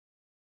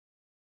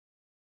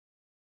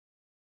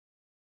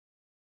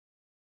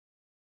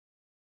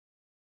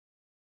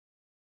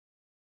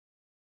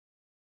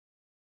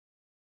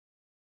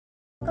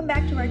Welcome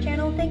back to our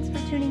channel. Thanks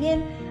for tuning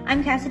in.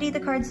 I'm Cassidy the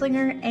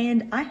Cardslinger,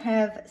 and I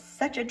have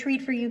such a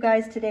treat for you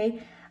guys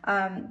today.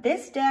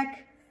 This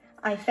deck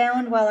I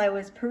found while I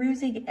was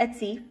perusing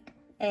Etsy,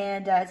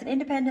 and it's an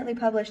independently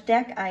published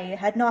deck. I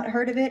had not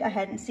heard of it. I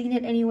hadn't seen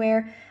it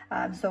anywhere,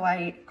 so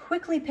I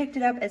quickly picked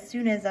it up as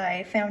soon as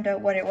I found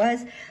out what it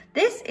was.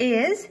 This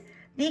is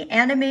the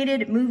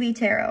Animated Movie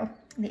Tarot.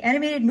 The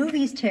Animated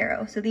Movies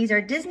Tarot. So these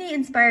are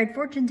Disney-inspired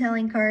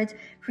fortune-telling cards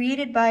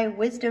created by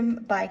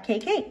Wisdom by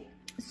KK.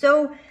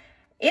 So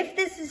if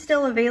this is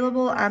still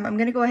available, I'm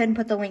going to go ahead and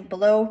put the link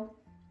below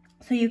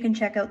so you can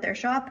check out their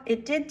shop.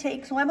 It did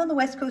take, so I'm on the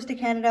west coast of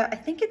Canada. I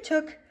think it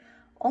took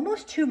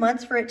almost 2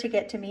 months for it to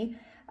get to me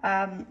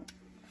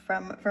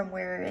from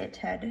where it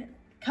had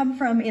come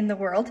from in the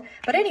world.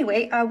 But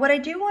anyway, what I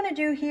do want to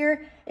do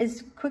here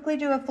is quickly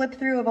do a flip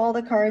through of all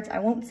the cards. I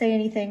won't say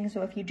anything,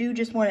 so if you do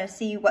just want to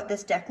see what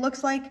this deck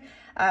looks like,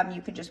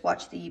 you can just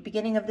watch the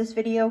beginning of this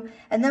video.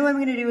 And then what I'm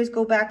going to do is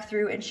go back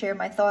through and share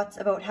my thoughts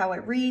about how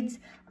it reads,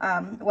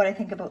 what I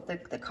think about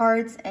the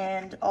cards,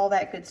 and all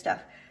that good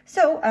stuff.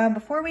 So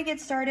before we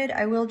get started,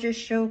 I will just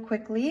show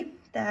quickly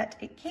that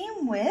it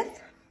came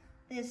with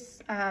this,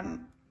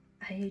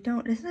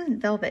 this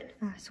isn't velvet,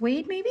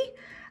 suede maybe?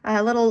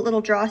 A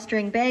little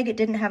drawstring bag. It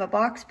didn't have a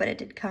box, but it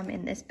did come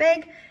in this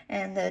bag,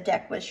 and the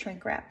deck was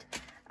shrink wrapped.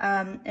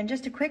 And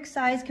just a quick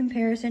size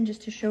comparison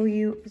just to show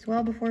you as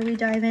well before we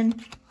dive in.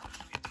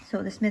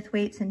 So the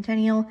Smith-Waite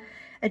Centennial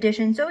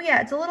Edition. So yeah,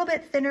 it's a little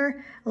bit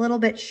thinner, a little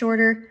bit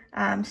shorter,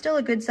 still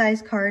a good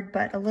size card,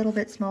 but a little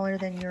bit smaller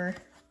than your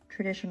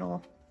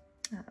traditional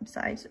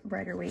size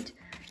Rider-Waite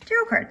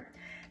tarot card.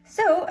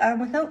 So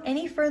without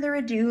any further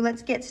ado,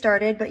 let's get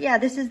started. But yeah,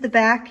 this is the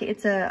back.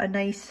 It's a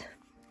nice,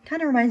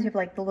 kind of reminds me of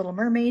like the Little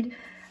Mermaid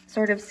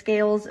sort of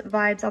scales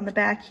vibes on the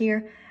back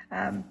here.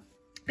 But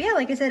yeah,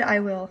 like I said, I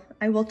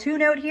will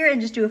tune out here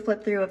and just do a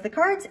flip through of the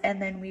cards,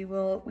 and then we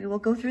will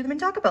go through them and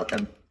talk about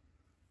them.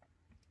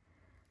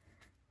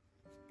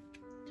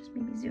 Just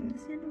maybe zoom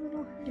this in a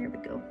little. There we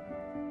go.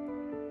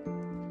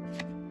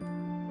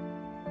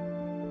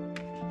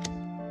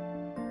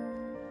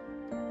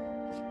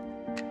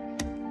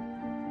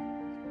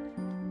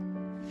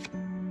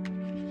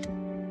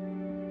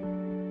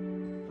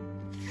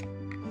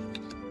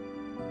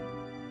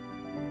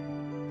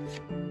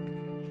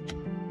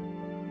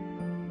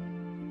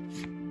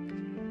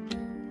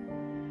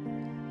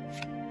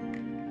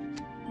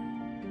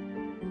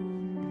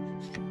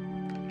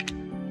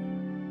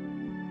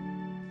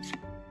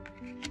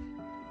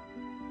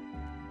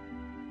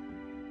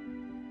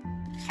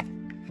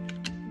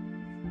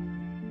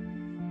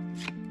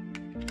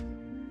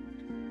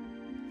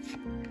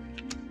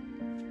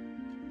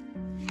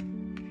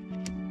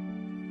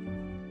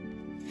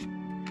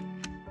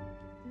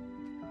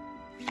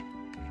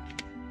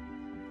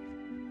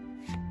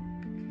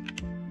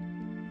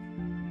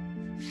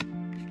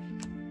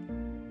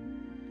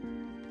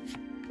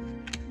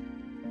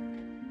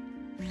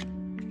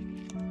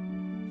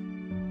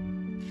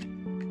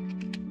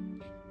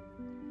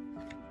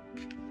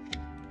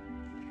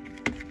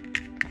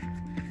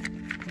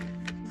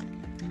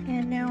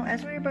 And now,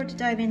 as we're about to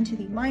dive into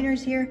the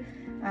minors here,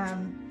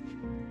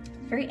 it's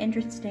very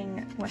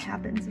interesting what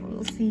happens.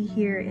 We'll see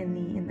here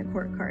in the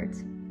court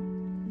cards.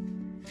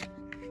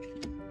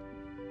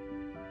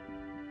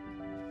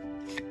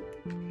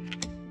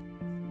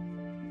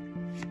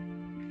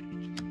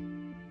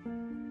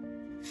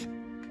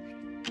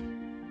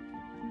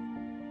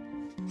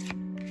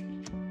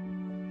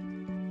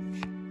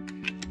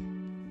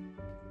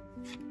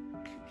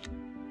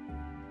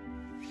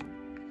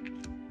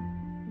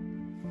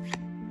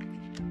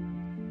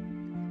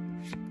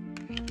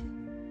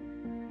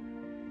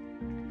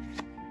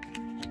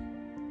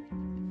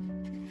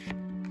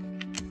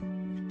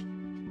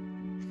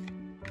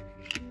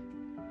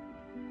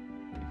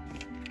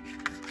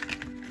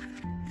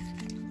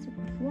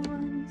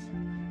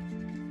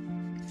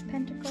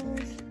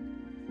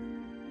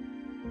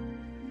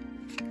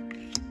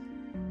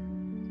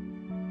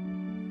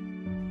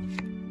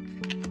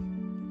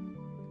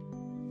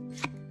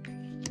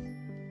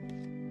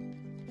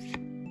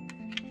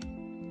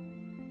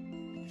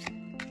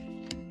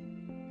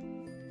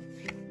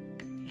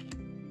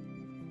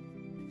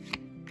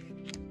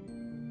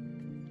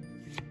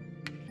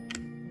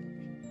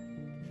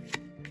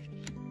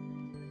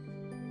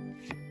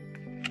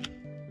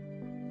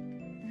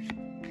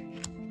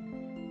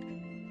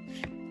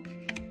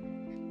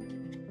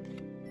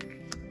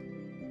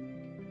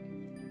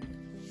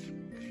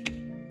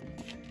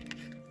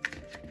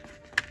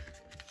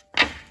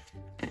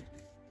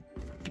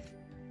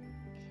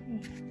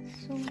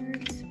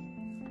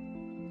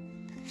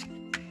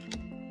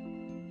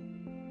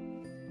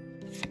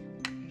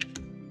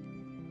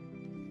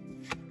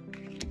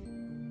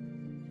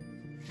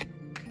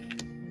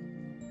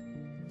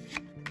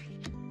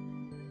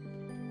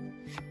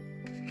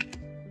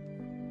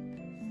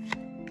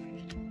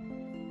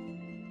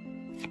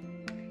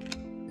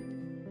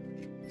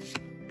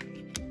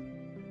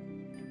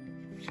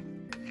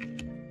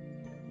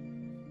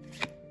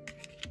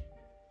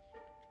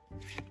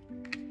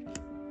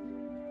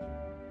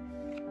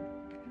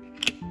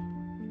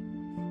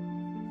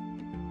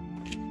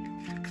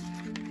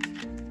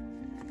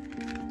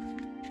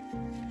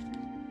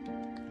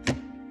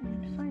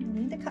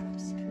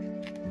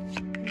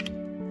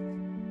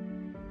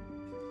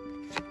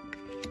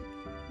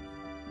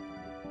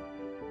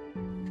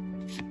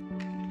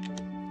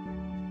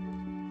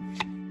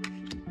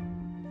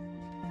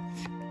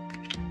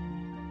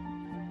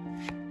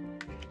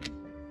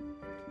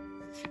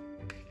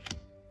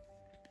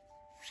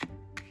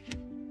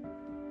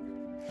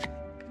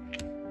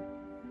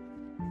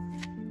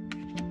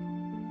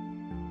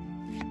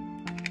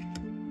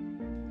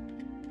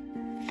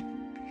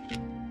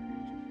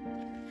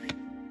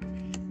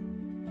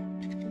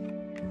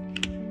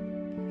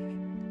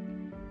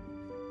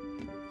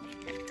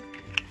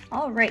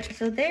 All right,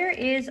 so there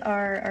is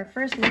our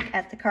first look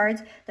at the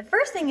cards. The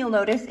first thing you'll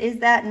notice is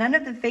that none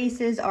of the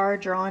faces are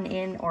drawn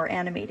in or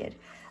animated.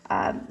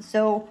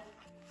 So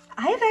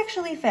I have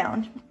actually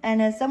found,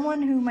 and as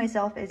someone who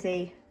myself is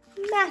a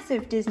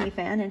massive Disney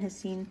fan and has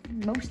seen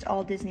most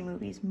all Disney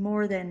movies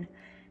more than,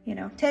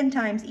 10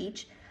 times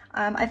each,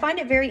 I find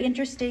it very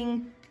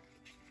interesting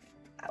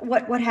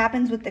what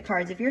happens with the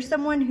cards. If you're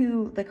someone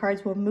who the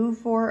cards will move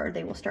for, or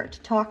they will start to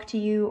talk to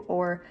you,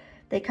 or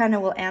they kind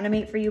of will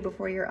animate for you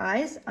before your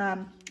eyes,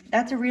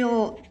 that's a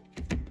real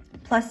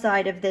plus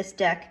side of this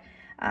deck,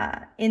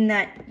 in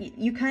that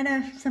you kind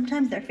of,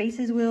 sometimes their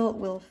faces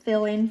will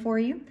fill in for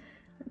you.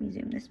 Let me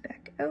zoom this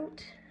back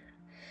out.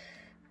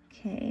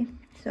 Okay,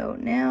 so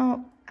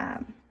now,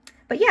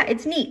 but yeah,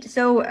 it's neat.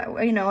 So,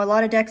 a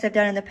lot of decks I've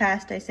done in the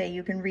past, I say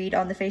you can read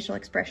on the facial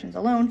expressions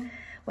alone.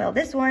 Well,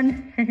 this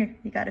one,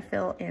 you got to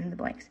fill in the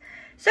blanks.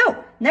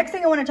 So, next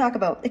thing I want to talk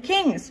about, the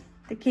kings.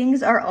 The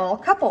kings are all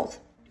couples,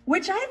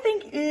 which I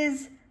think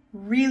is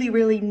really,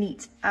 really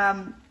neat.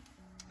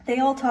 They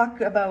all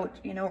talk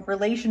about,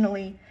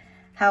 relationally,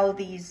 how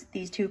these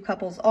two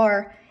couples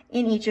are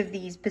in each of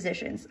these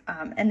positions.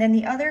 And then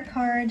the other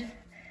card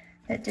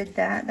that did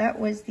that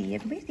was I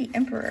believe the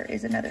Emperor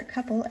is another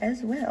couple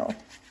as well.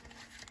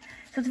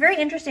 So it's very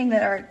interesting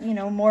that our,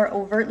 more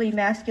overtly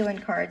masculine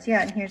cards,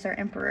 yeah, and here's our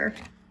Emperor.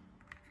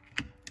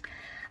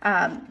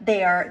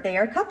 They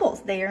are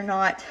couples. They are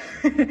not,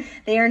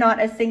 they are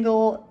not a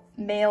single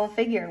male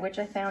figure, which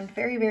I found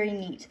very, very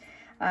neat,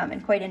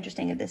 and quite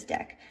interesting in this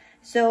deck.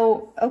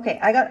 So, okay,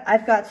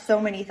 I've got so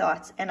many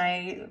thoughts,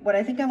 and what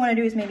I think I want to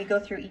do is maybe go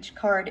through each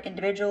card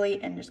individually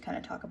and just kind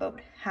of talk about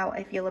how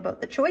I feel about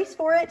the choice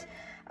for it.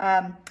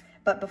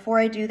 But before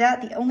I do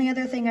that, the only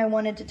other thing I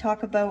wanted to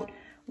talk about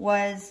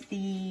was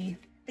the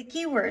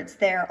keywords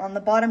there on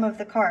the bottom of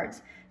the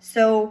cards.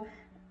 So,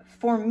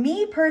 for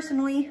me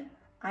personally,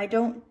 I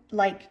don't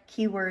like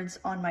keywords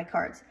on my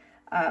cards.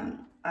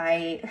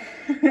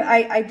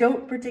 I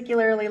don't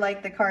particularly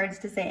like the cards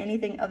to say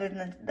anything other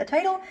than the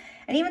title,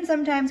 and even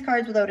sometimes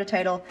cards without a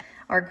title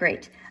are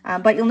great.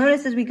 But you'll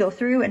notice as we go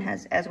through,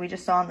 and as we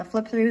just saw on the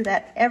flip through,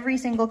 that every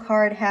single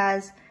card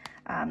has,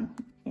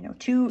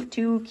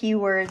 two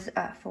keywords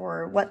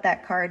for what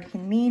that card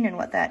can mean and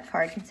what that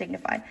card can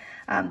signify.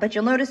 But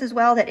you'll notice as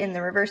well that in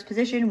the reverse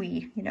position,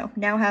 we,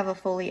 now have a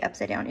fully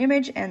upside down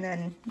image, and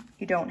then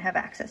you don't have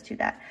access to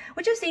that.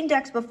 Which I've seen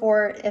decks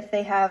before, if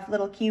they have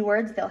little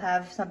keywords, they'll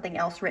have something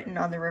else written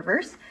on the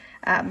reverse.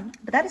 But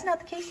that is not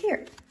the case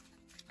here.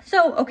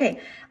 So,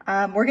 okay,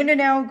 we're gonna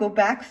now go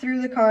back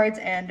through the cards,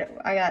 and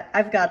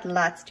I've got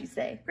lots to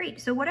say. Great,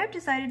 so what I've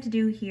decided to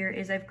do here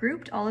is I've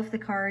grouped all of the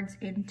cards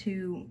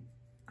into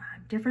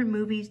different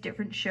movies,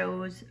 different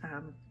shows,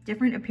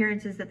 different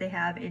appearances that they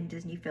have in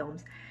Disney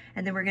films.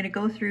 And then we're gonna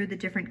go through the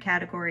different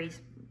categories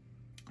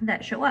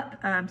that show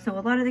up. So a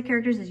lot of the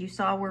characters, as you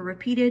saw, were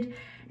repeated,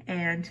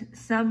 and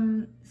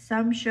some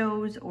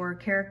shows or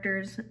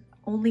characters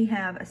only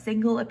have a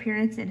single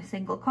appearance in a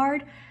single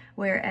card,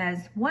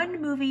 whereas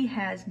one movie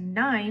has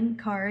 9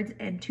 cards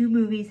and 2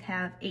 movies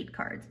have 8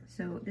 cards.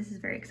 So this is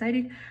very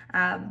exciting.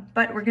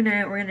 But we're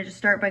gonna just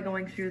start by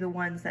going through the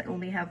ones that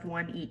only have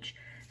 1 each.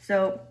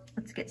 So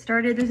let's get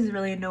started. This is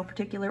really in no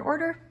particular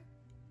order.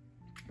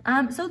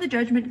 So the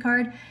Judgment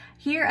card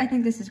here, I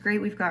think this is great.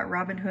 We've got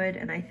Robin Hood,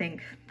 and I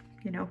think,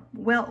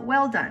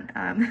 well done.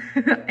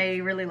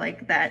 I really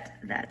like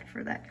that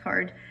for that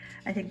card.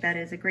 I think that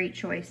is a great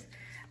choice.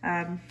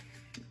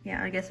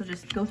 Yeah, I guess we'll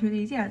just go through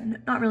these. Yeah,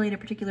 not really in a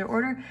particular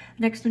order.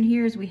 Next one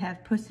here is we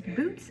have Puss in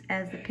Boots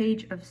as the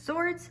Page of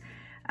Swords.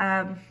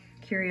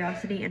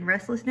 Curiosity and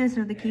restlessness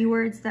are the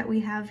keywords that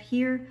we have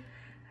here.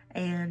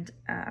 And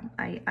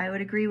I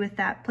would agree with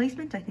that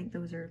placement. I think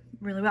those are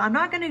really well. I'm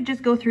not going to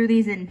just go through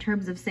these in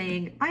terms of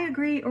saying I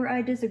agree or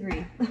I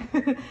disagree,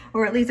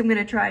 or at least I'm going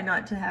to try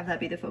not to have that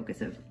be the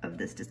focus of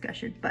this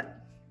discussion.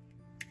 But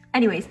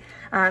anyways,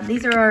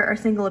 these are our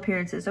single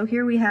appearances. So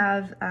here we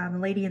have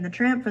Lady and the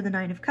Tramp for the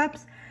 9 of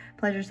Cups,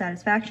 Pleasure,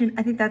 Satisfaction.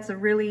 I think that's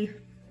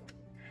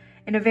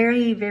in a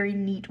very, very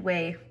neat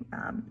way,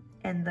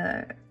 and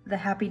the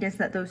happiness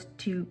that those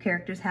two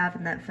characters have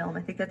in that film.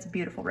 I think that's a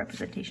beautiful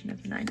representation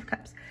of the 9 of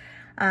Cups.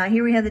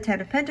 Here we have the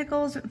 10 of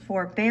Pentacles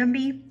for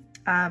Bambi.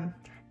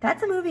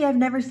 That's a movie I've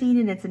never seen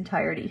in its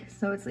entirety.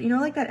 So it's,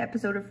 like that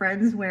episode of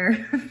Friends where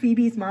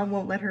Phoebe's mom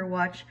won't let her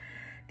watch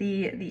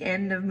the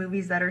end of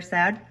movies that are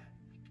sad,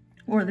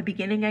 or the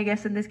beginning, I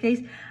guess, in this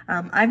case.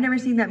 I've never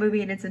seen that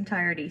movie in its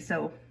entirety,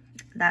 so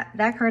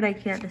that card I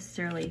can't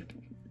necessarily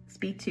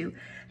speak to.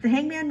 The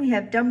Hangman, we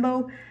have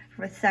Dumbo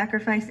with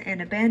Sacrifice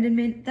and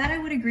Abandonment. That I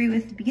would agree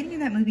with. The beginning of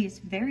that movie is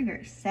very,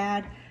 very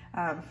sad.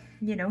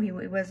 He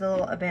was a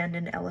little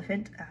abandoned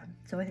elephant,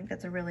 so I think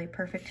that's a really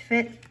perfect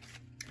fit.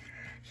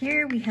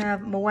 Here we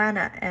have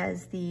Moana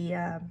as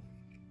the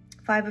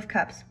 5 of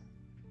Cups.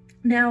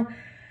 Now,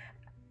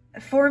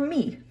 for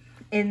me,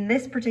 in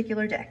this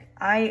particular deck,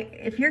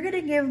 if you're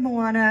gonna give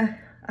Moana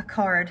a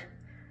card,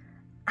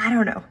 I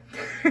don't know.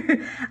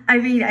 I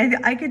mean,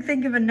 I could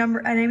think of a number,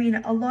 and I mean,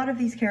 a lot of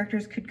these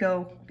characters could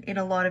go in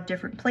a lot of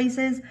different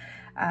places.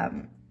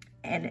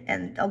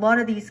 And a lot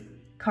of these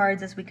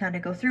cards, as we kind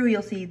of go through,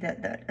 you'll see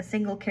that a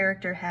single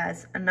character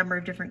has a number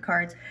of different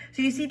cards.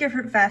 So you see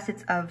different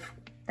facets of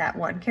that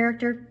one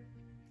character,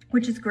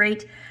 which is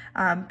great.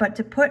 But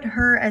to put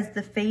her as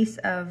the face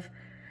of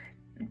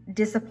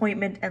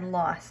disappointment and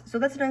loss. So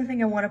that's another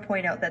thing I want to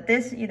point out, that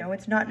this, you know,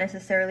 it's not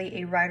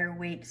necessarily a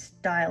Rider-Waite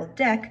style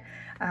deck,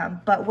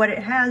 but what it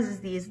has is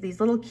these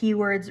little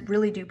keywords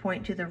really do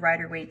point to the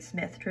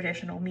Rider-Waite-Smith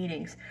traditional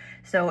meanings.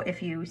 So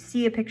if you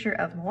see a picture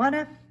of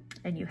Moana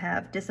and you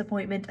have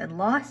disappointment and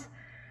loss,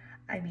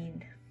 I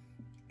mean,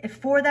 if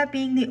for that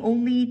being the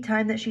only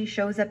time that she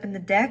shows up in the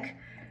deck,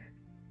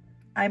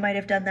 I might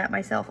have done that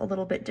myself a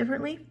little bit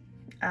differently,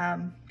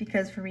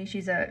 because for me,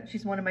 she's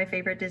one of my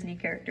favorite Disney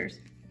characters,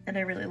 and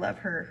I really love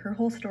her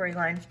whole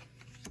storyline.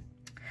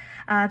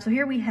 So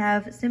here we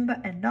have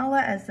Simba and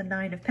Nala as the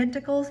Nine of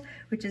Pentacles,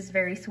 which is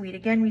very sweet.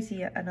 Again, we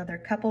see another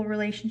couple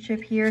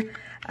relationship here.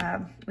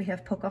 We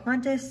have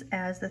Pocahontas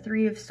as the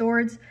Three of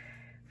Swords.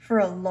 For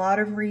a lot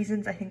of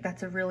reasons, I think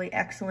that's a really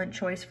excellent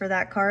choice for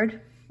that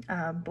card,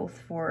 both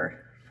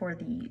for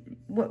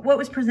what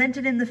was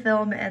presented in the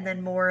film, and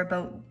then more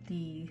about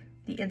the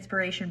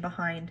inspiration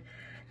behind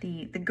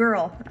the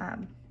girl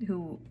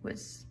who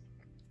was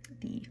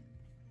the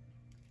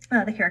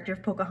character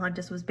of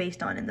Pocahontas was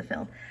based on in the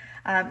film.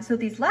 So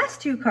these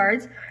last two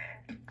cards,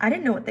 I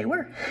didn't know what they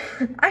were.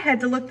 I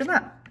had to look them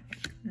up.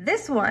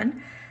 This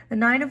one, the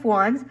Nine of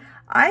Wands,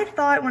 I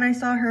thought when I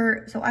saw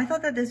her, so I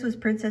thought that this was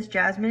Princess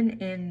Jasmine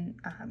in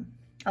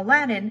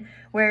Aladdin,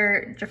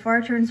 where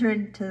Jafar turns her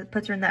into,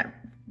 puts her in that,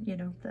 you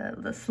know,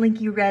 the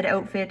slinky red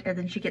outfit, and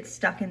then she gets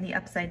stuck in the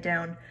upside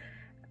down,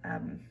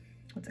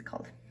 what's it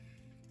called?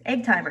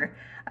 Egg timer.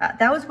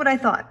 That was what I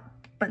thought.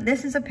 But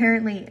this is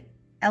apparently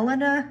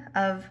Elena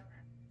of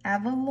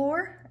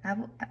Avalor.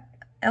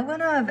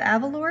 Elena of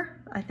Avalor.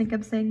 I think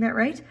I'm saying that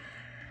right.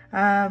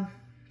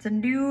 It's a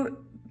new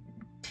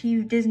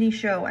Disney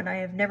show, and I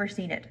have never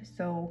seen it.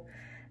 So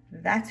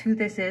that's who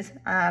this is.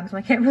 So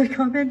I can't really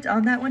comment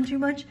on that one too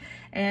much.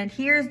 And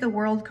here's the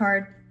World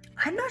card.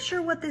 I'm not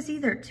sure what this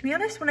either. To be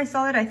honest, when I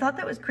saw it, I thought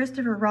that was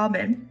Christopher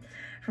Robin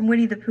from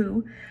Winnie the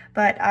Pooh,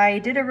 but I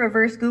did a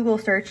reverse Google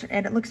search,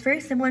 and it looks very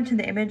similar to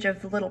the image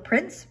of the Little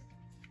Prince,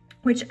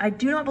 which I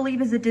do not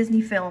believe is a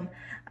Disney film.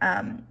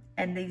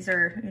 And these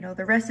are, you know,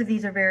 the rest of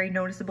these are very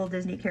noticeable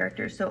Disney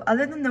characters. So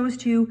other than those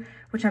two,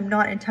 which I'm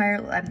not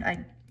entirely,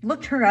 I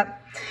looked her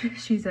up.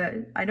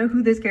 I know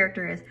who this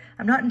character is.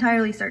 I'm not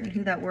entirely certain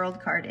who that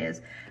World card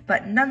is,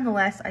 but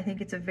nonetheless, I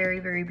think it's a very,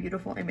 very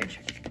beautiful image.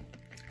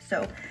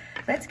 So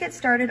let's get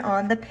started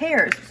on the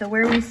pairs. So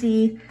where we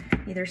see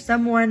either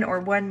someone or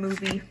one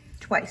movie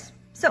twice.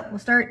 So we'll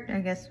start, I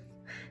guess,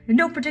 in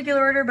no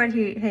particular order, but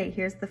hey,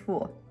 here's the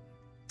Fool.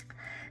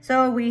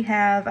 So we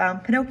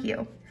have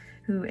Pinocchio,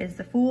 who is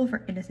the Fool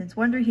for innocence,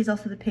 wonder. He's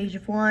also the Page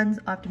of Wands,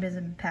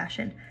 optimism, and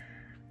passion.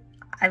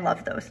 I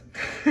love those.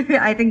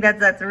 I think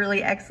that's a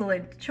really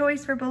excellent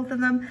choice for both of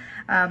them.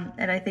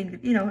 And I think,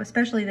 you know,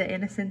 especially the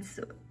innocence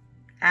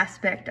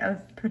aspect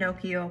of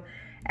Pinocchio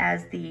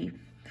as the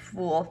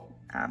Fool,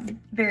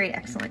 very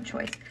excellent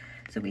choice.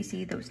 So we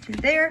see those two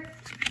there.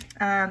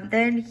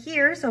 Then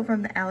here, so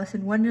from the Alice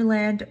in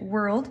Wonderland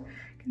world,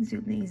 I can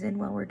zoom these in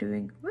while we're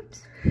doing,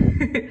 whoops.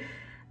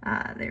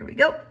 There we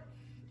go.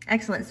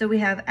 Excellent. So we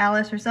have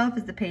Alice herself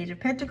as the Page of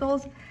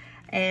Pentacles,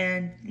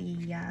 and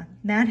the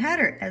Mad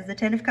Hatter as the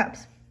Ten of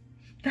Cups.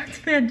 That's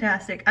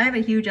fantastic. I'm a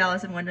huge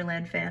Alice in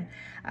Wonderland fan.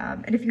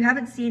 And if you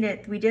haven't seen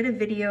it, we did a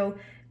video,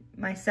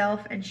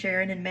 myself and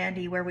Sharon and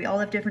Mandy, where we all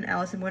have different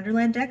Alice in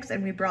Wonderland decks,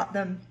 and we brought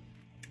them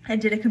and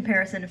did a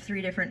comparison of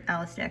 3 different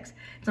Alice decks.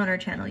 It's on our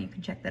channel, you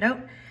can check that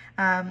out.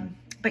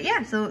 But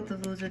yeah, so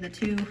those are the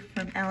two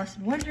from Alice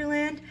in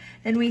Wonderland.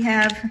 Then we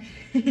have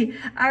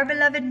our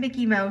beloved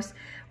Mickey Mouse,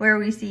 where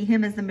we see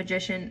him as the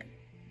magician.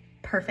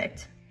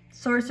 Perfect.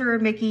 Sorcerer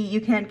Mickey,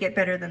 you can't get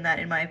better than that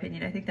in my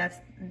opinion. I think that's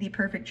the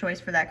perfect choice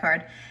for that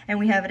card. And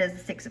we have it as the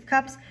Six of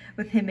Cups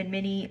with him and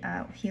Minnie,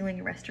 healing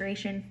and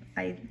restoration.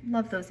 I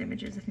love those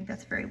images. I think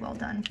that's very well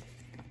done.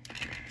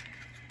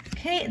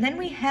 Okay, then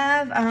we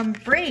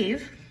have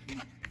Brave.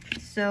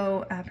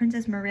 So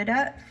Princess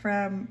Merida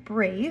from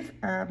Brave.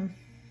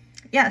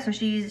 Yeah, so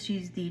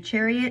she's the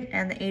Chariot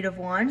and the Eight of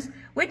Wands,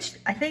 which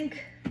I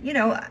think, you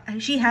know,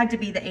 she had to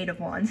be the Eight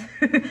of Wands,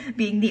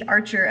 being the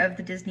archer of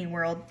the Disney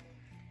world.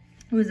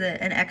 It was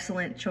an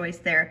excellent choice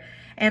there.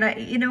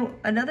 And you know,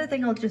 another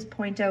thing I'll just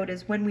point out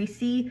is when we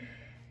see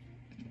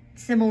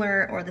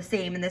similar, or the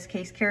same, in this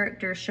case,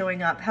 characters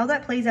showing up, how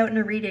that plays out in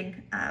a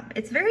reading,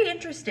 it's very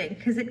interesting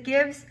because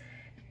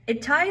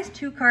it ties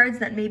two cards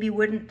that maybe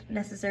wouldn't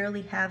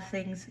necessarily have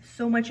things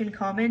so much in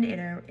common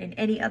in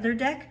any other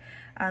deck.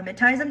 It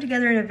ties them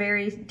together in a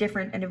very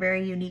different and a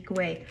very unique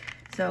way.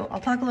 So I'll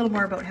talk a little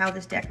more about how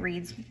this deck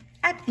reads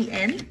at the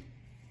end.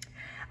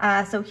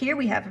 So here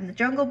we have from the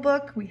Jungle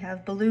Book, we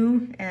have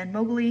Baloo and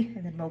Mowgli,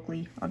 and then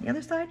Mowgli on the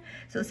other side.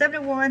 So Seven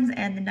of Wands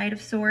and the Knight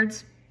of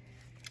Swords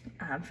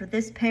for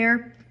this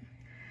pair.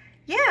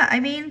 Yeah,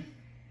 I mean,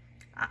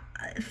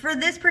 for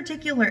this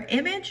particular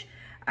image,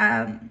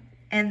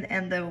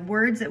 and the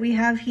words that we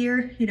have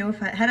here, you know, if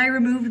had I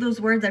removed those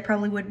words, I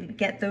probably wouldn't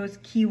get those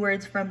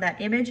keywords from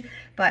that image,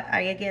 but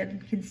I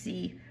again can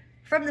see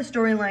from the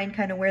storyline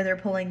kind of where they're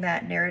pulling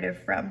that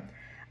narrative from.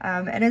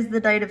 And as the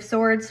Knight of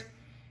Swords,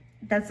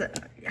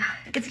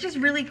 it's just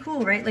really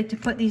cool, right? Like to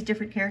put these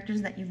different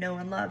characters that you know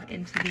and love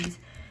into these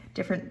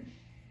different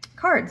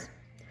cards.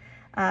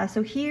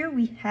 So here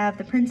we have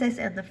the Princess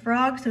and the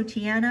Frog. So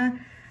Tiana,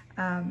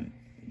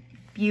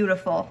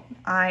 beautiful.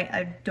 I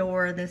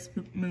adore this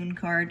moon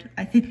card.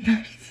 I think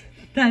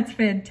that's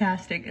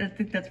fantastic. I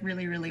think that's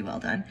really, really well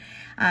done.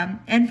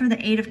 And for the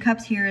Eight of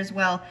Cups here as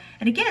well.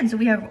 And again, so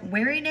we have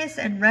wariness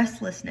and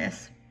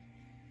restlessness,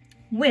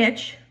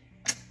 which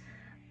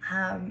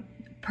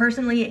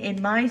personally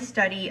in my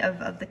study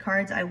of the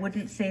cards, I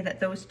wouldn't say that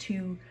those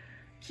two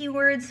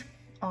keywords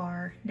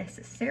are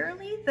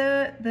necessarily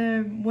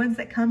the ones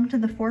that come to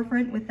the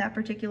forefront with that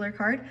particular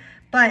card,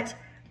 but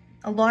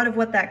a lot of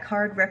what that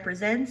card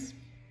represents,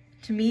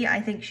 to me, I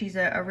think she's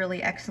a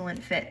really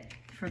excellent fit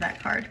for that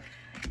card.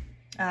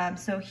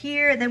 So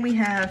here, then we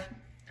have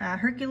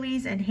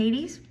Hercules and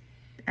Hades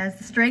as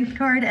the Strength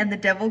card and the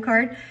Devil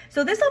card.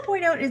 So this I'll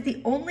point out is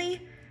the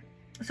only,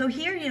 so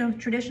here, you know,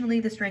 traditionally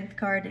the Strength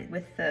card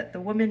with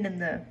the woman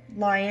and the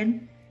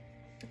lion,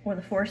 or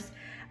the Force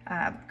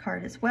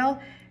card as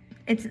well,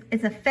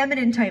 it's a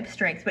feminine type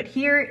strength, but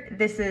here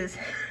this is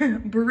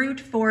brute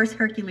force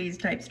Hercules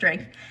type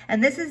strength.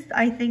 And this is,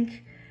 I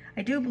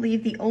do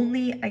believe, the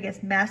only, I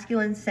guess,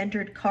 masculine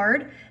centered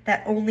card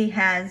that only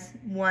has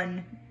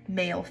one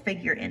male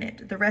figure in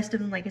it. The rest of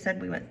them, like I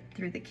said, we went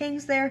through the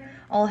kings there,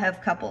 all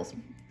have couples.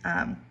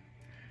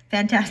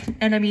 Fantastic.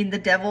 And I mean, the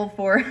Devil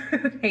for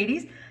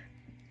Hades,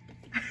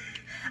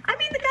 I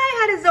mean, the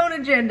guy had his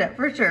own agenda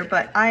for sure,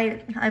 but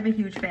I'm a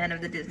huge fan of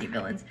the Disney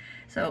villains.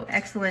 So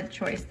excellent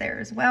choice there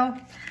as well.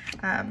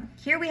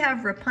 Here we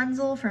have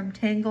Rapunzel from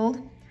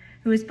Tangled,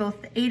 who is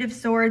both the Eight of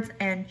Swords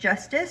and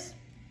Justice.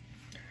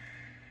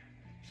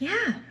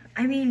 Yeah,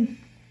 I mean,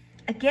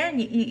 again,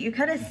 you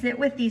kind of sit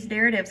with these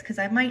narratives, because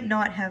I might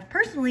not have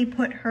personally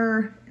put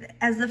her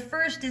as the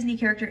first Disney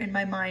character in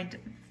my mind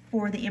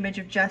for the image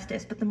of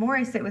Justice, but the more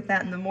I sit with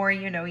that and the more,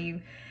 you know,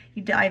 you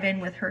dive in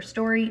with her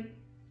story,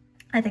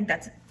 I think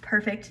that's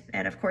perfect.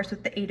 And of course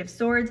with the Eight of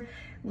Swords,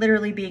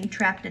 literally being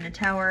trapped in a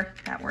tower,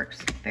 that works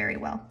very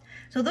well.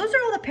 So those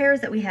are all the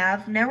pairs that we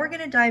have. Now we're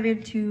going to dive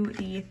into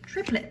the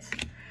triplets.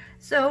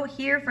 So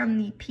here from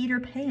the Peter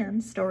Pan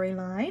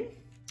storyline,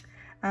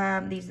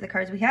 these are the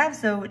cards we have.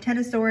 So Ten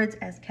of Swords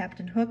as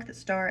Captain Hook, the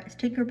Star as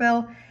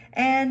Tinkerbell,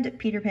 and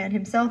Peter Pan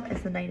himself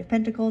as the Knight of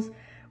Pentacles,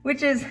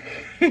 which is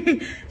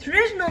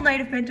traditional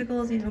Knight of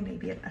Pentacles, you know,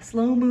 maybe a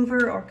slow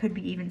mover or could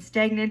be even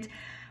stagnant.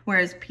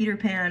 Whereas Peter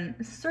Pan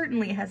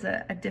certainly has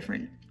a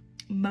different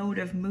mode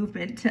of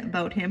movement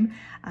about him.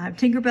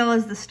 Tinkerbell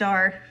is the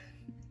Star.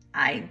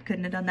 I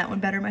couldn't have done that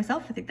one better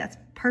myself. I think that's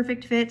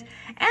perfect fit.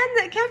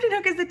 And Captain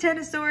Hook is the Ten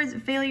of Swords,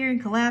 failure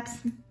and collapse.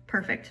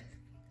 Perfect.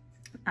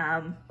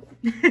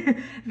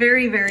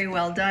 Very, very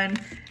well done,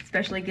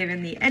 especially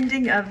given the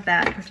ending of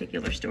that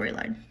particular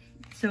storyline.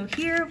 So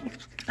here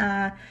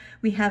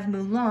we have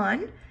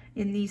Mulan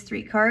in these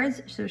three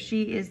cards. So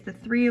she is the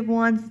Three of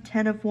Wands, the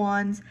Ten of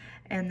Wands,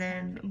 and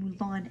then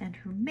Mulan and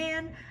her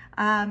man.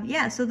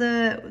 Yeah, so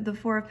the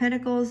Four of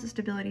Pentacles,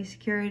 stability,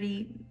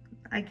 security.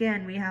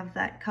 Again, we have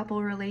that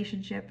couple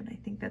relationship, and I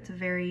think that's a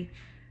very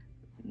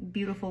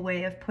beautiful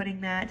way of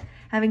putting that.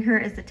 Having her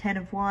as the Ten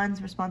of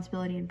Wands,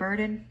 responsibility and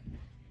burden.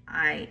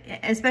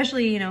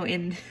 Especially, you know,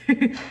 in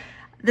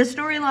the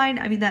storyline,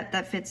 I mean,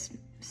 that fits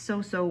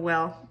so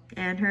well.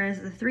 And her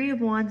as the Three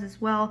of Wands as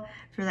well,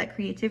 for that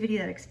creativity,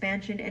 that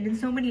expansion, and in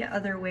so many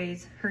other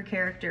ways, her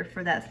character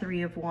for that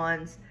Three of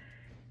Wands,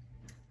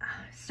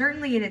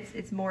 certainly in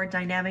its more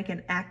dynamic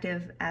and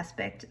active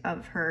aspect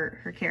of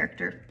her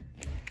character,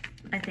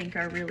 I think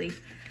are really,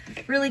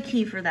 really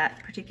key for that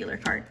particular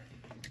card.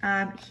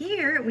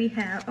 Here we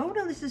have, oh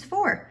no, this is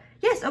 4.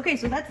 Yes, okay,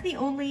 so that's the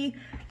only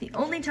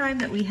time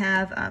that we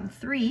have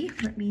 3.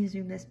 Let me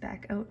zoom this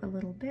back out a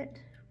little bit.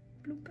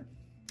 Bloop.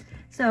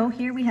 So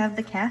here we have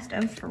the cast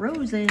of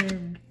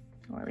Frozen,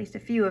 or at least a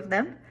few of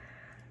them.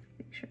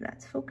 Make sure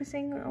that's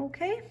focusing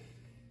okay.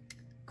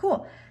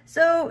 Cool.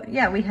 So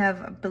yeah, we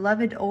have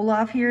beloved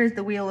Olaf here as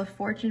the Wheel of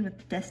Fortune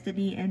with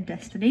destiny and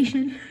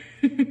destination.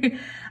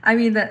 I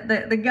mean,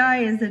 the guy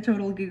is a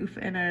total goof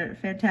and a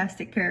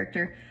fantastic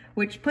character,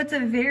 which puts a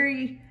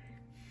very...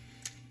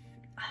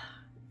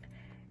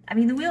 I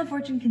mean, the Wheel of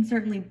Fortune can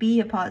certainly be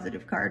a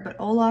positive card, but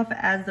Olaf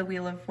as the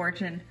Wheel of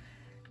Fortune,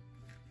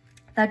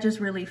 that just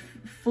really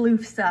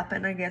floofs up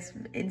and I guess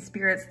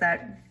inspirits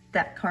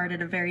that card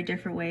in a very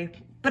different way.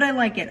 But I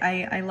like it.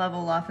 I love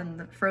Olaf, and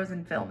the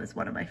Frozen film is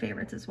one of my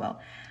favorites as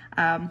well.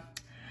 And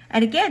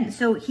again,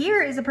 so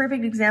here is a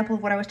perfect example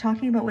of what I was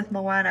talking about with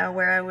Moana,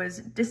 where I was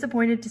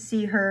disappointed to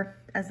see her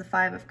as the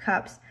Five of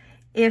Cups.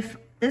 If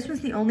this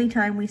was the only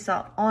time we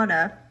saw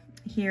Anna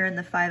here in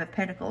the Five of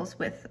Pentacles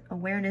with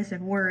awareness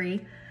and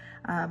worry,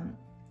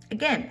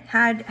 again,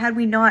 had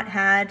we not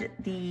had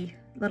the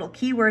little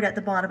keyword at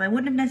the bottom, I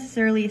wouldn't have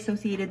necessarily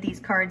associated these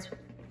cards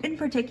in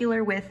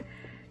particular with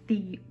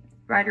the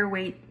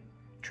Rider-Waite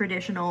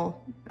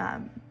traditional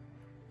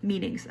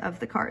meanings of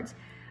the cards.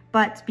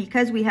 But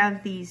because we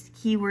have these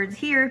keywords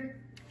here,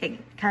 it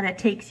kind of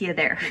takes you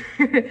there.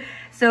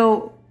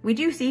 So we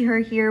do see her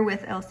here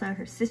with Elsa,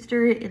 her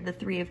sister, in the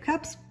Three of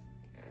Cups,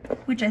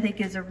 which I think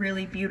is a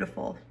really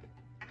beautiful,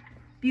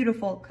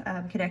 beautiful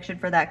connection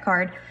for that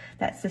card,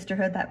 that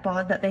sisterhood, that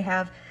bond that they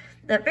have,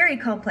 that very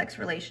complex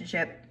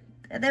relationship.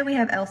 And then we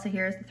have Elsa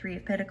here as the Three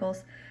of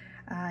Pentacles.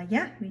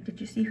 Yeah, did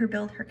you see her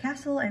build her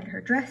castle and her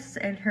dress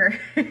and her,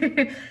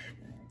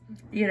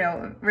 you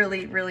know,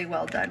 really, really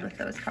well done with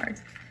those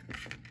cards.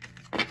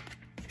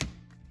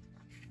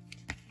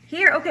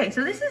 Here, okay,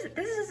 so this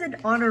is an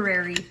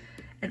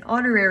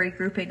honorary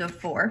grouping of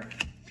 4,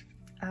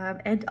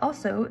 and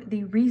also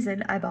the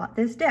reason I bought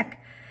this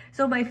deck.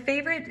 So my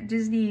favorite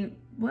Disney,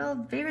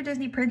 well, favorite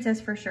Disney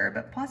princess for sure,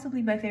 but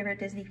possibly my favorite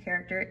Disney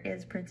character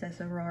is Princess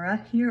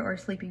Aurora here, or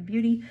Sleeping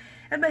Beauty,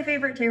 and my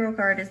favorite tarot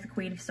card is the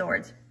Queen of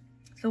Swords.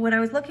 So when I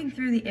was looking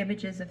through the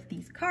images of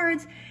these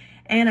cards,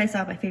 and I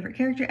saw my favorite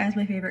character as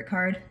my favorite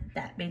card,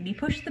 that made me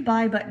push the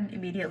buy button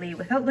immediately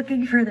without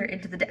looking further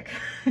into the deck.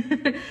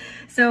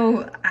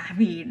 So, I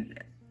mean,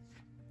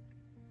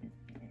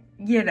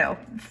 you know,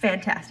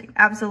 fantastic.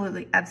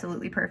 Absolutely,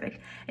 absolutely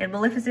perfect. And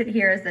Maleficent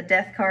here is the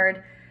death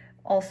card.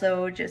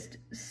 Also just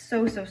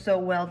so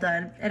well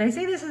done. And I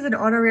say this is an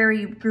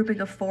honorary grouping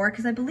of 4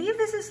 because I believe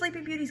this is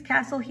Sleeping Beauty's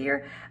castle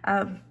here.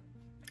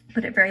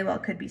 But it very well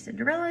could be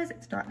Cinderella's.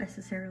 It's not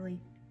necessarily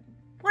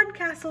one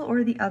castle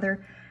or the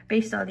other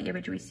based on the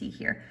image we see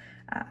here.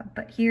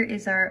 But here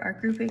is our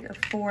grouping of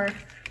 4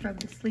 from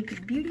the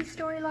Sleeping Beauty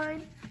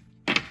storyline.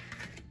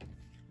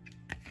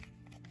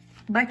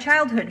 My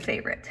childhood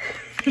favorite,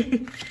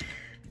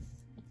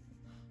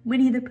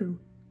 Winnie the Pooh,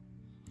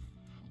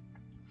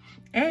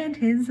 and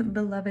his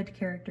beloved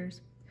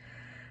characters.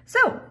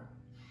 So,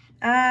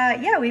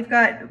 yeah, we've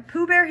got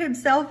Pooh Bear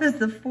himself as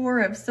the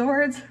 4 of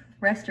Swords,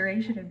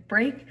 Restoration and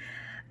Break.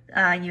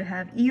 You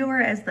have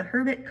Eeyore as the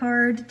Hermit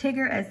card,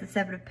 Tigger as the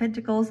 7 of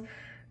Pentacles,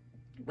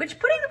 which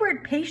putting the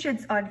word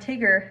patience on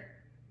Tigger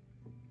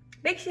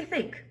makes you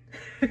think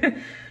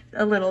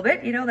a little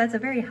bit. You know, that's a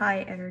very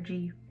high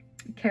energy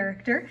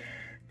character.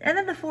 And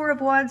then the 4 of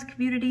Wands,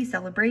 Community,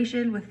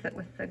 Celebration with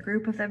the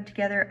group of them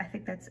together. I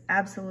think that's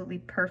absolutely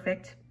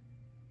perfect.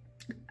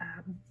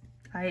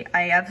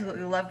 I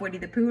absolutely love Winnie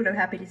the Pooh, and I'm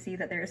happy to see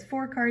that there's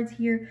 4 cards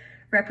here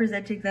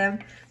representing them.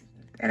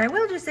 And I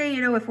will just say,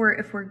 you know, if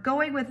we're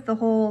going with the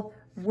whole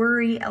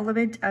worry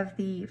element of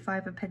the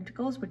 5 of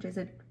Pentacles, which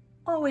isn't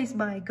always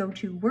my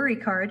go-to worry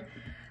card,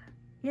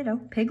 you know,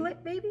 Piglet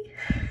maybe?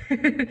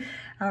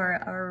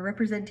 our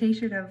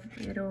representation of,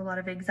 you know, a lot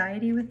of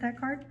anxiety with that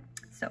card.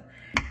 So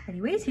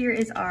anyways, here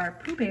is our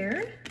Pooh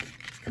Bear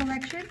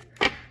collection.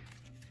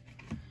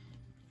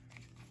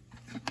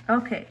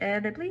 Okay,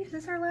 and I believe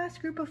this is our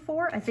last group of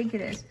 4. I think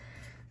it is.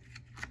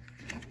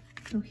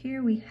 So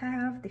here we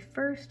have the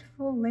first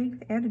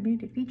full-length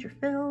animated feature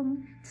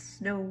film,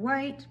 Snow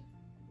White.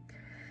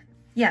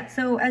 Yeah,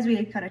 so as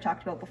we kind of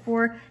talked about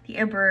before, the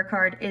Emperor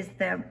card is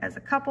them as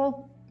a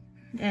couple,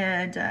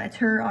 and it's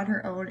her on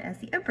her own as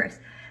the Empress.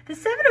 The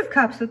 7 of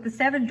Cups with the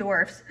 7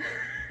 dwarfs,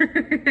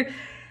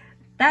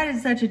 that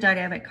is such a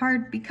dynamic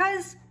card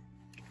because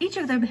each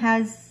of them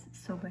has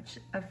so much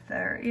of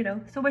their, you know,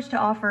 so much to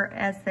offer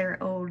as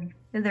their own,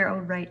 in their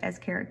own right as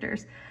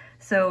characters.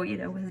 So, you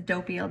know, with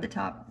Dopey on the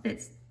top,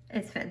 it's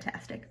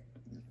fantastic.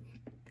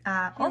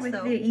 Also,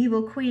 with the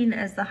Evil Queen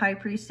as the High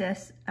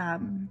Priestess,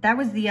 that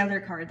was the other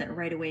card that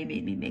right away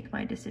made me make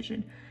my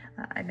decision.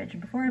 I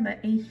mentioned before, I'm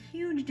a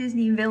huge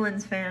Disney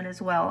villains fan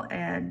as well,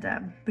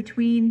 and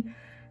between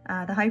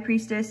the High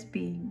Priestess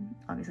being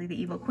obviously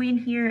the Evil Queen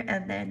here,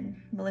 and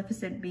then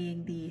Maleficent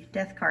being the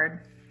Death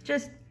card,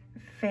 just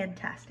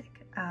fantastic.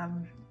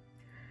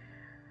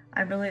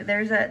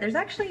 There's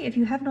actually, if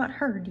you have not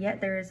heard yet,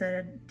 there is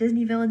a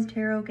Disney Villains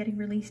Tarot getting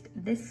released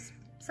this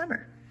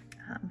summer.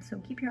 So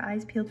keep your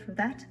eyes peeled for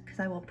that,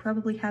 because I will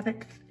probably have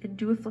it and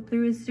do a flip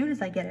through as soon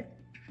as I get it.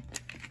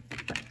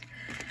 But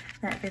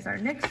that is our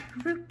next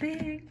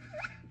grouping.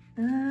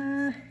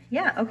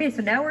 Yeah, okay,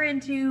 so now we're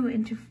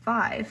into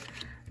 5.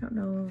 I don't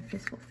know if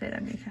this will fit. I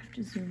may have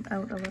to zoom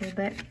out a little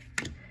bit.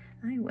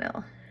 I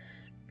will.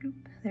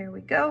 There we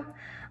go.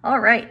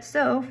 All right,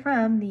 so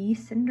from the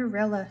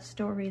Cinderella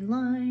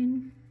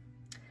storyline.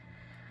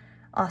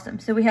 Awesome.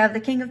 So we have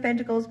the King of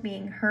Pentacles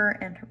being her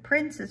and her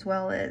prince, as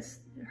well as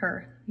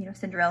her, you know,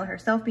 Cinderella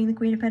herself being the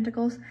Queen of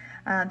Pentacles.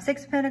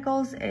 6 of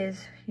Pentacles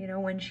is, you know,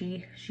 when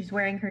she's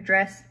wearing her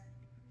dress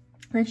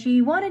that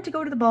she wanted to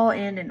go to the ball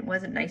in and it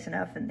wasn't nice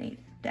enough, and they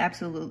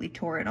absolutely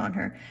tore it on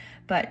her.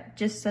 But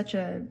just such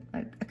a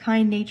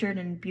kind-natured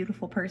and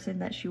beautiful person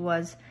that she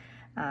was.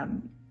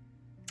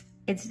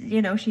 It's,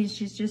 you know, she's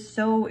just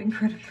so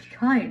incredibly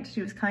kind.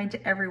 She was kind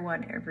to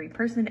everyone, every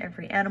person,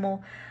 every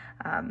animal.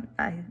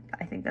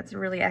 I think that's a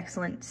really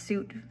excellent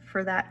suit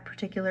for that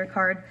particular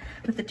card.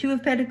 With the 2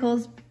 of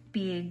Pentacles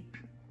being,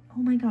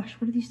 oh my gosh,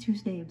 what are these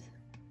 2's names?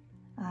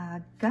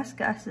 Gus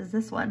is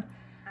this one.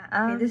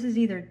 Okay, this is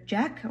either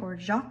Jack or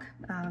Jacques.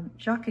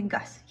 Jacques and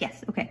Gus.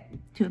 Yes, okay.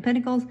 2 of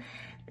Pentacles.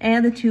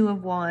 and the Two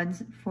of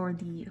Wands for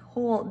the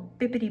whole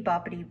bippity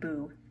boppity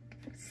boo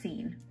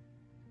scene.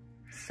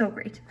 So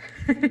great.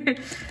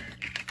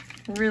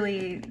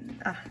 Really,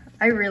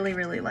 I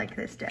really like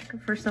this deck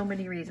for so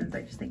many reasons.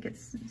 I just think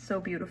it's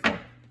so beautiful.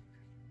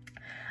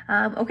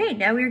 Okay,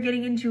 now we're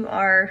getting into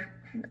our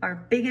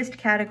biggest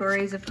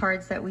categories of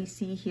cards that we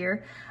see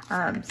here.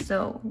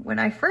 So when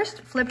I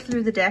first flipped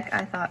through the deck,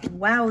 I thought,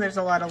 wow, there's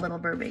a lot of Little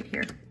Mermaid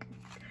here.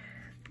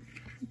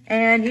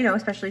 And, you know,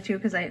 especially too,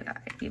 because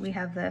we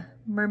have the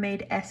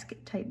mermaid-esque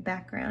type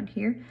background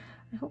here.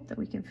 I hope that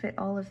we can fit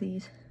all of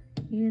these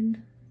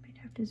in. Might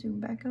have to zoom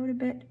back out a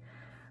bit.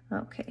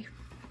 Okay.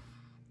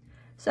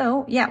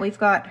 So, yeah, we've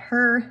got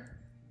her.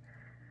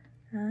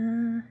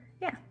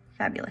 Yeah,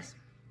 fabulous.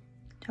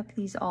 Tuck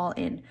these all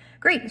in.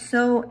 Great.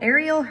 So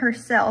Ariel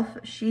herself,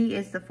 she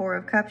is the Four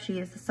of Cups. She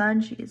is the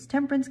Sun. She is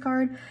Temperance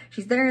card.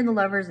 She's there in the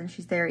Lovers, and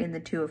she's there in the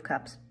Two of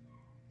Cups.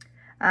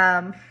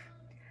 When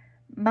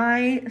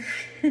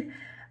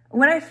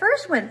I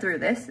first went through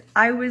this,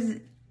 I'm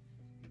going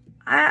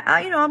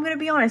to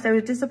be honest, I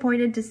was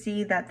disappointed to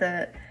see that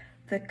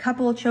the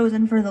couple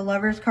chosen for the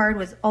Lovers card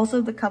was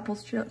also the couple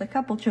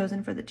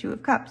chosen for the Two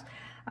of Cups.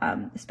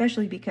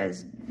 Especially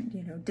because,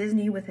 you know,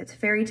 Disney with its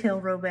fairy tale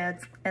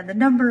romance and the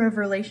number of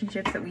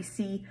relationships that we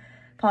see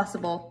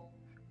possible,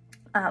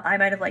 I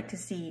might have liked to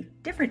see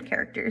different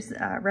characters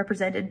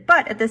represented.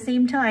 But at the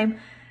same time,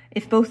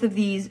 if both of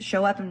these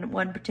show up in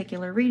one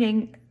particular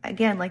reading,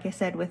 again, like I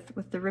said,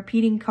 with the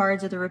repeating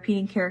cards or the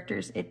repeating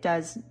characters, it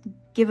does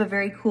give a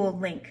very cool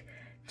link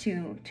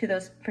to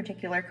those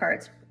particular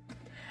cards.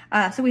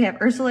 So we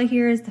have Ursula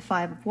here as the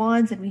Five of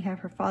Wands, and we have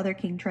her father,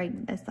 King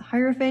Triton, as the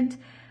Hierophant.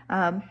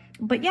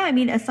 But yeah, I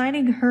mean,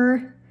 assigning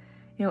her,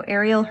 you know,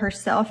 Ariel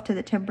herself to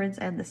the Temperance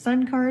and the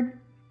Sun card,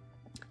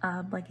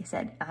 like I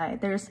said,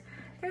 there's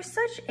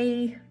such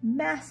a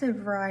massive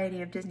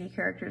variety of Disney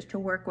characters to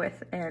work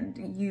with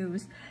and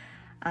use.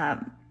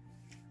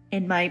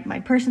 In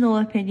my personal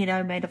opinion,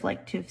 I might have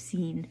liked to have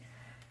seen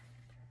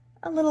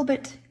a little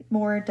bit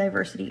more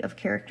diversity of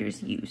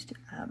characters used,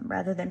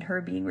 rather than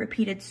her being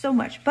repeated so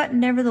much. But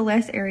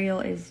nevertheless, Ariel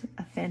is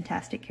a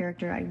fantastic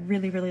character. I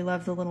really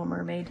love the Little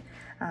Mermaid.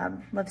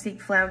 Love seeing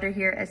Flounder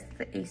here as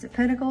the Ace of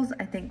Pentacles.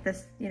 I think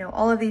this, you know,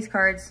 all of these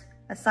cards,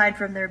 aside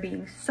from there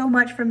being so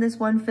much from this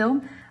one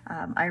film,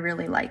 I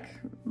really like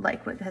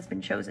what has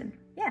been chosen.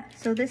 Yeah,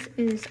 so this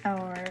is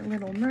our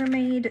Little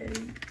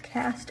Mermaid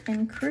cast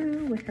and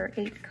crew with her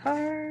 8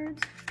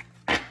 cards.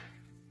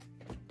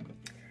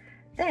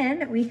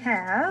 Then we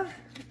have,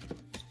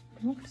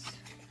 oops,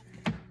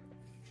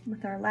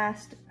 with our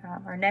last,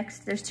 our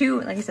next, there's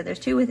 2, like I said, there's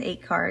 2 with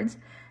 8 cards.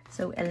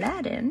 So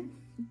Aladdin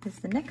is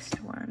the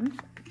next one.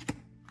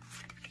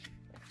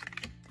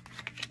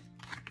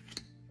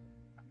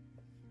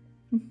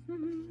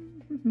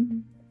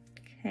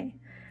 Okay,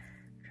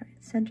 try and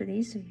center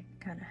these so you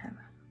can kind of have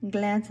a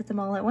glance at them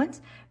all at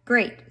once.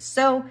 Great.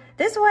 So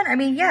this one, I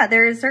mean, yeah,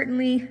 there is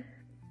certainly,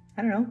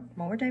 I don't know,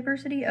 more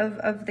diversity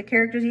of the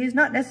characters used.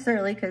 Not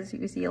necessarily, because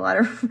you see a lot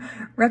of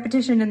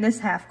repetition in this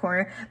half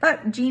corner.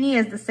 But Genie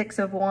is the Six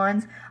of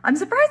Wands. I'm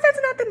surprised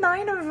that's not the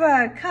Nine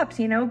of Cups,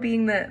 you know,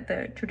 being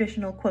the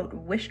traditional, quote,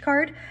 wish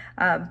card.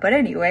 But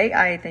anyway,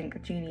 I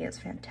think Genie is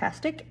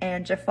fantastic.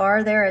 And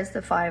Jafar there is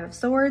the Five of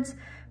Swords.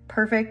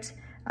 Perfect.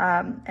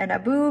 And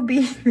Abu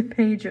being the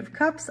Page of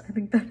Cups. I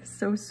think that is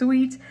so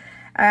sweet.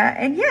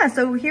 And yeah,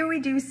 so here we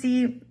do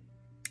see,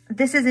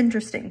 this is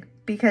interesting.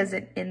 Because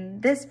in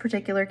this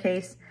particular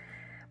case,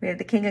 we have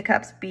the King of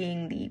Cups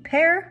being the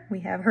pair,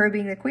 we have her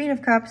being the Queen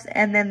of Cups,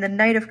 and then the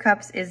Knight of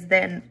Cups is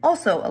then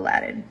also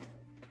Aladdin.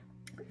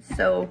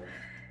 So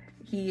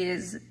he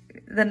is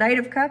the Knight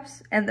of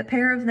Cups, and the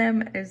pair of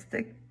them is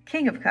the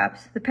King of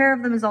Cups. The pair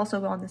of them is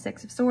also on the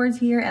Six of Swords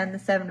here and the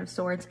Seven of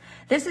Swords.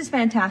 This is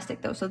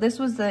fantastic though. So this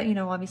was the, you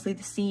know, obviously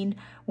the scene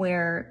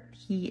where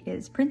he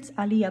is Prince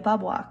Ali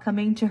Ababwa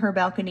coming to her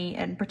balcony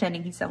and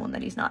pretending he's someone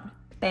that he's not.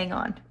 Bang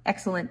on.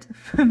 Excellent.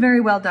 Very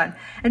well done.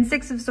 And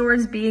Six of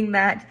Swords being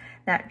that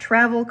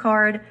travel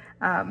card,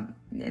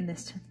 in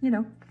this, you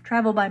know,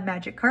 travel by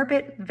magic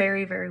carpet.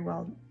 Very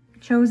well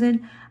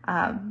chosen.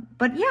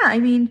 But yeah, I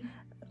mean,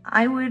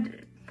 I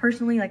would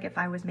personally, like if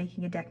I was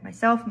making a deck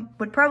myself,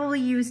 would probably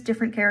use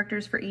different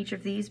characters for each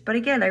of these. But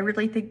again, I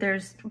really think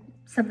there's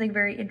something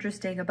very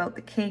interesting about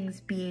the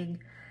kings being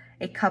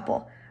a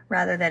couple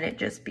rather than it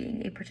just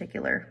being a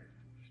particular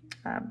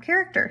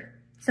character.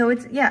 So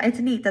it's, yeah, it's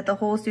neat that the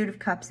whole suit of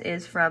cups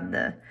is from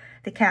the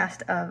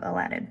cast of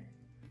Aladdin.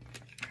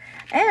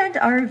 And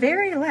our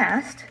very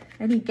last,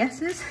 any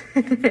guesses?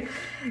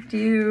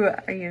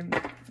 Are you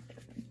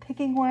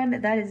picking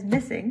one that is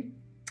missing?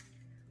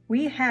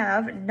 We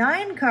have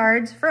 9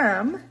 cards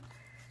from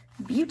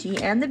Beauty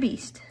and the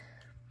Beast.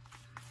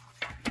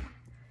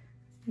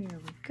 Here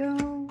we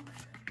go.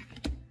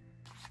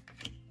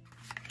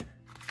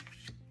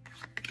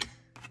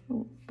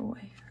 Oh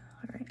boy.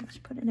 All right, let's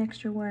put an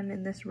extra one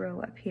in this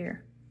row up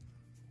here.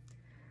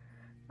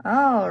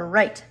 All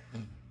right.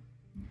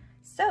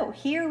 So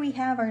here we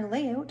have our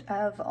layout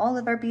of all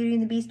of our Beauty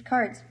and the Beast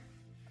cards.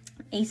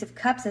 Ace of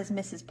Cups as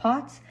Mrs.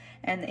 Potts,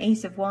 and the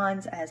Ace of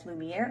Wands as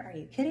Lumiere. Are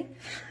you kidding?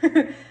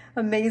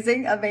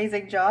 Amazing,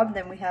 amazing job.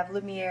 Then we have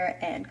Lumiere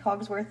and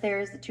Cogsworth there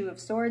as the Two of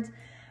Swords,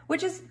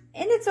 which is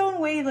in its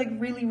own way like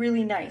really,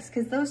 really nice,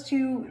 because those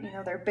two, you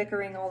know, they're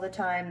bickering all the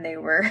time. They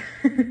were,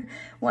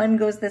 one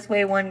goes this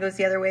way, one goes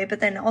the other way, but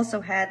then also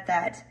had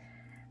that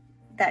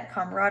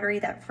camaraderie,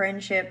 that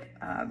friendship.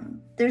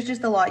 There's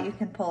just a lot you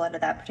can pull out of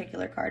that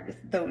particular card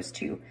with those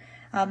two.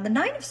 The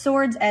Nine of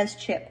Swords as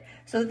Chip.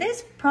 So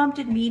this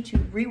prompted me to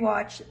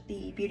rewatch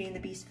the Beauty and the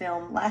Beast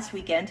film last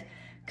weekend,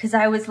 because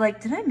I was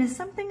like, did I miss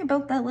something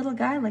about that little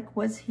guy? Like,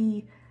 was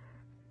he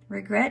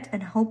regret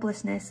and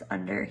hopelessness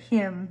under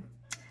him?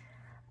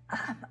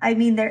 I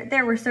mean,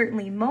 there were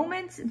certainly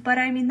moments, but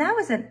I mean, that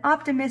was an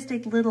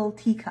optimistic little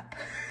teacup.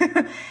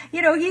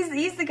 You know,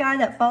 he's the guy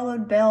that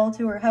followed Belle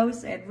to her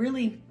house and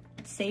really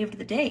saved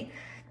the day,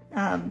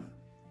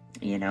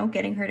 you know,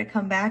 getting her to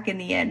come back in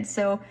the end.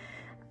 So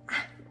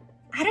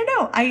I don't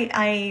know.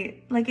 I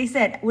like I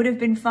said, would have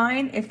been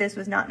fine if this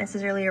was not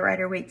necessarily a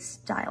Rider-Waite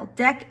style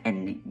deck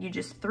and you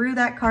just threw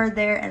that card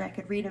there and I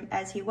could read him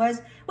as he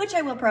was, which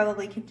I will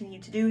probably continue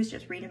to do, is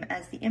just read him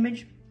as the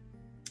image.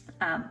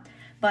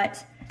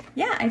 But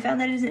yeah, I found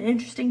that is an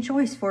interesting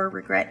choice for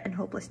regret and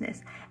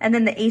hopelessness. And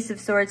then the Ace of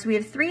Swords. We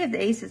have 3 of the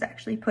aces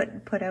actually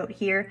put out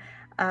here,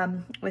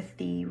 with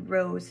the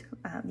rose,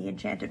 the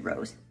enchanted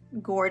rose.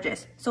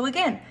 Gorgeous. So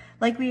again,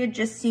 like we had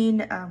just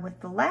seen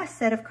with the last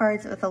set of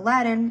cards with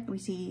Aladdin, we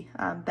see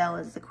Belle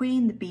as the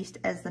queen, the Beast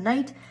as the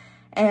knight,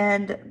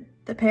 and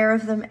the pair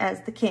of them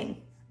as the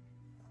king.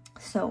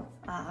 So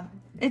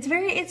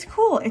it's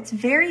cool. It's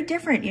very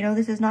different. You know,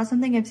 this is not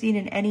something I've seen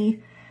in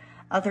any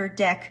other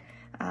deck.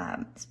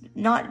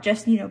 Not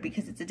just, you know,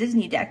 because it's a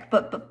Disney deck,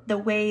 but the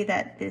way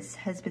that this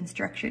has been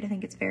structured, I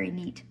think it's very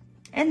neat.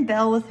 And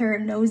Belle with her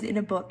nose in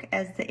a book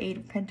as the 8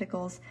 of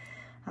Pentacles,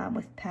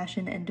 with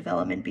passion and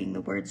development being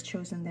the words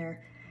chosen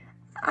there.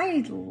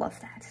 I love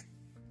that.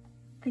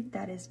 I think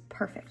that is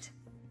perfect.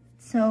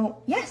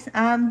 So yes,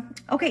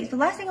 okay, so the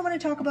last thing I want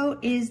to talk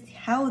about is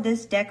how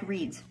this deck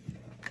reads.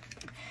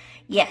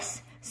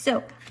 Yes,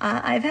 so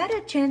I've had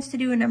a chance to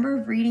do a number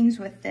of readings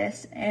with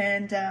this,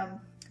 and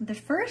the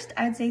first,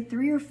 I'd say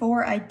 3 or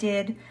 4 I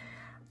did,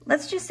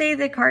 let's just say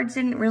the cards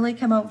didn't really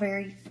come out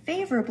very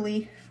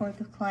favorably for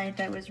the client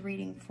I was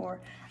reading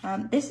for.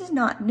 This is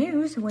not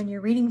news when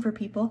you're reading for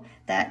people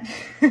that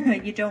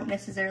you don't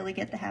necessarily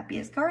get the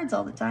happiest cards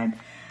all the time,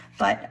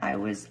 but I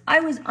was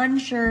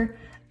unsure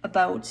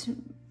about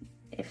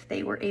if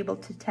they were able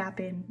to tap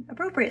in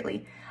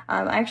appropriately.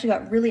 I actually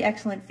got really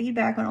excellent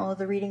feedback on all of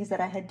the readings that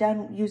I had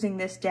done using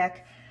this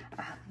deck.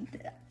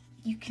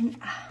 You can,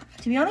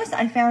 to be honest,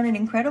 I found an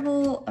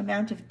incredible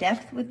amount of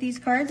depth with these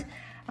cards.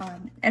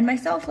 And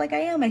myself, like, I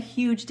am a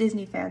huge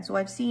Disney fan, so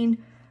I've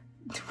seen,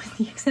 with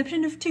the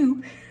exception of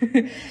 2,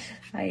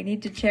 I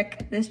need to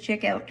check this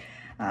chick out,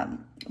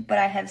 but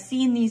I have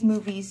seen these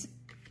movies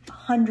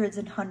hundreds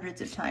and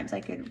hundreds of times.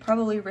 I could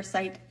probably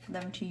recite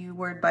them to you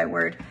word by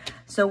word.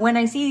 So when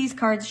I see these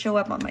cards show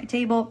up on my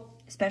table,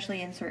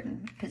 especially in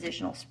certain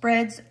positional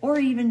spreads, or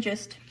even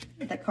just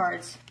the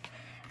cards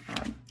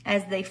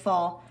as they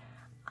fall,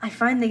 I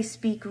find they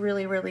speak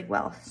really, really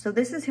well. So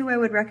this is who I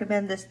would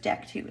recommend this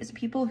deck to, is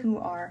people who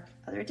are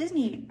other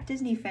Disney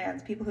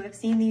fans, people who have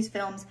seen these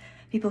films,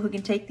 people who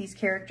can take these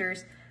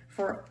characters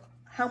for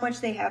how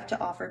much they have to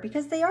offer,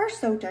 because they are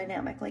so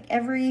dynamic. Like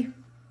every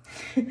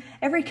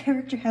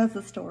character has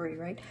a story,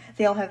 right?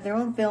 They all have their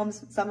own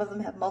films. Some of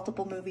them have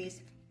multiple movies.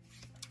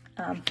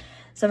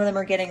 Some of them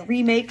are getting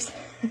remakes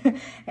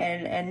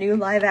and new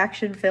live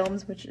action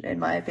films, which in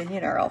my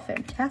opinion are all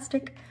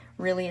fantastic.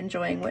 Really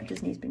enjoying what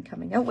Disney's been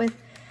coming out with.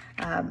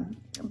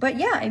 But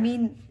yeah, I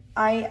mean,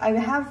 I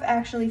have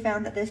actually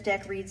found that this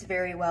deck reads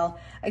very well.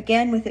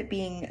 Again, with it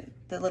being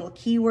the little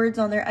keywords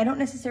on there, I don't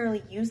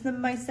necessarily use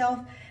them myself,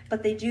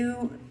 but they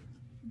do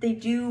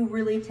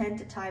really tend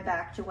to tie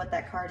back to what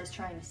that card is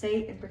trying to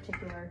say in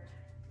particular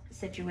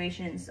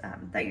situations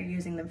that you're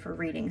using them for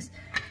readings.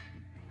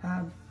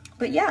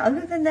 But yeah,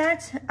 other than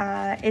that,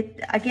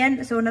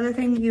 again, so another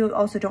thing you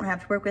also don't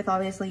have to work with,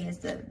 obviously, is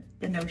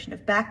the notion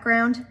of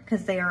background,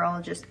 because they are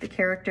all just the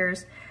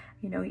characters.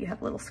 You know, you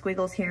have little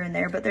squiggles here and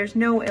there, but there's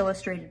no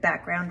illustrated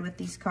background with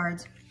these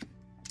cards.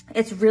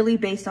 It's really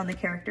based on the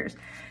characters.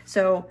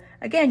 So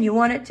again, you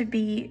want it to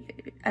be,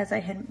 as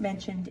I had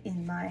mentioned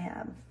in my,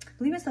 I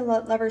believe it's the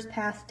Lover's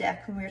Path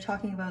deck, when we were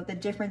talking about the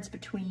difference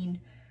between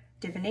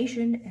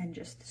divination and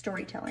just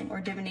storytelling,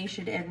 or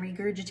divination and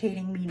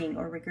regurgitating meaning,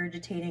 or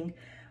regurgitating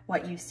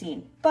what you've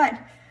seen. But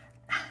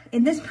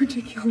in this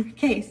particular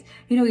case,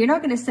 you know, you're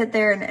not going to sit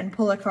there and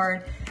pull a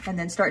card and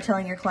then start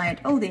telling your client,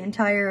 oh, the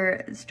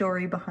entire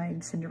story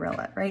behind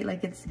Cinderella, right?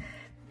 Like it's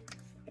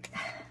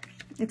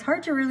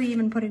hard to really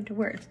even put into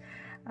words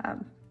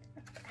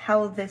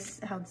how this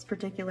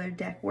particular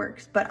deck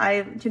works. But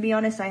to be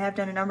honest, I have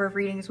done a number of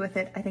readings with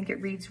it. I think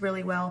it reads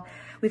really well.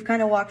 We've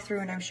kind of walked through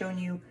and I've shown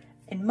you,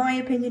 in my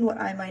opinion, what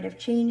I might have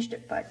changed,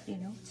 but you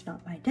know, it's not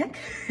my deck.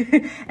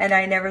 And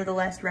I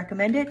nevertheless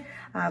recommend it.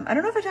 I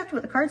don't know if I talked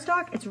about the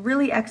cardstock. It's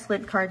really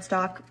excellent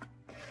cardstock.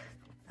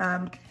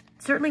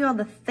 certainly on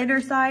the thinner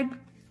side,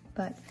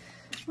 but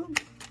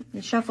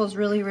it shuffles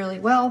really, really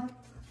well.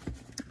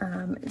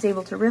 It's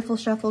able to riffle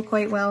shuffle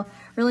quite well.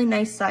 Really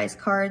nice size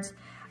cards.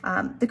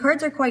 The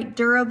cards are quite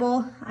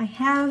durable. I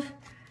have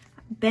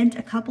bent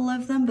a couple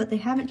of them, but they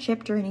haven't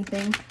chipped or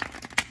anything.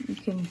 You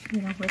can,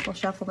 you know, riffle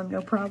shuffle them,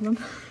 no problem.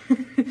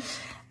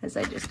 As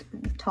I just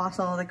toss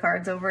all the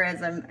cards over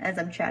as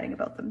I'm chatting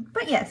about them.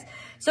 But yes,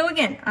 so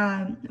again,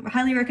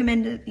 highly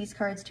recommend these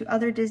cards to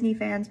other Disney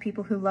fans,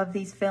 people who love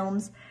these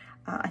films.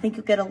 I think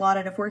you'll get a lot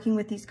out of working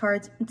with these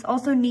cards. It's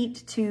also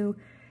neat to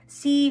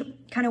see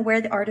kind of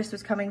where the artist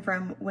was coming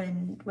from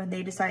when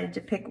they decided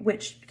to pick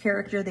which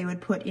character they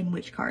would put in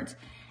which cards.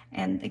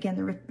 And again,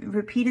 the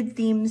repeated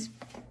themes,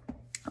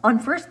 on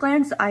first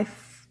glance, I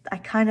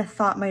kind of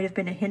thought might have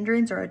been a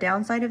hindrance or a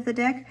downside of the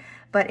deck,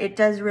 but it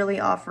does really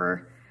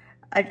offer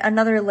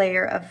another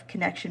layer of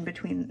connection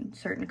between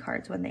certain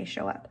cards when they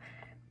show up.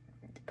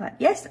 But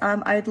yes,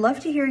 I would love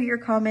to hear your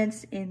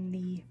comments in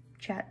the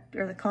chat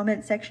or the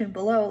comment section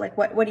below. Like,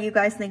 what do you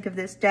guys think of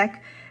this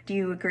deck? Do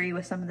you agree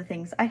with some of the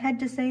things I had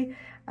to say?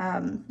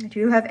 Do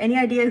you have any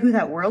idea who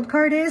that world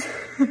card is?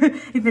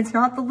 If it's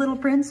not the Little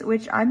Prince,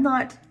 which I'm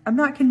not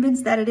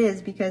convinced that it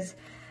is, because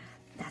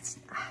that's,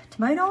 to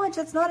my knowledge,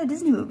 that's not a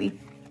Disney movie.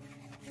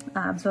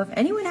 So if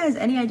anyone has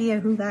any idea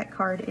who that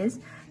card is,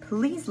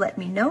 please let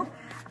me know.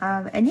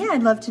 And yeah,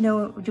 I'd love to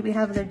know, do we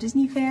have other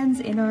Disney fans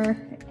in our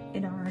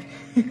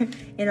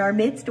in our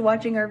midst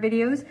watching our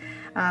videos?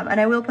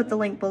 And I will put the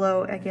link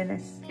below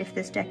again if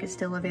this deck is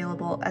still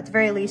available. At the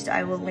very least,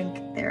 I will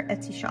link their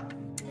Etsy shop.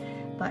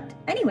 But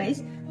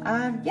anyways,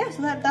 yeah,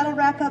 so that'll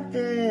wrap up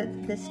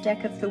this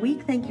deck of the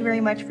week. Thank you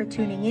very much for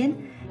tuning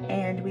in,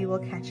 and we will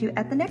catch you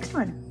at the next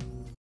one.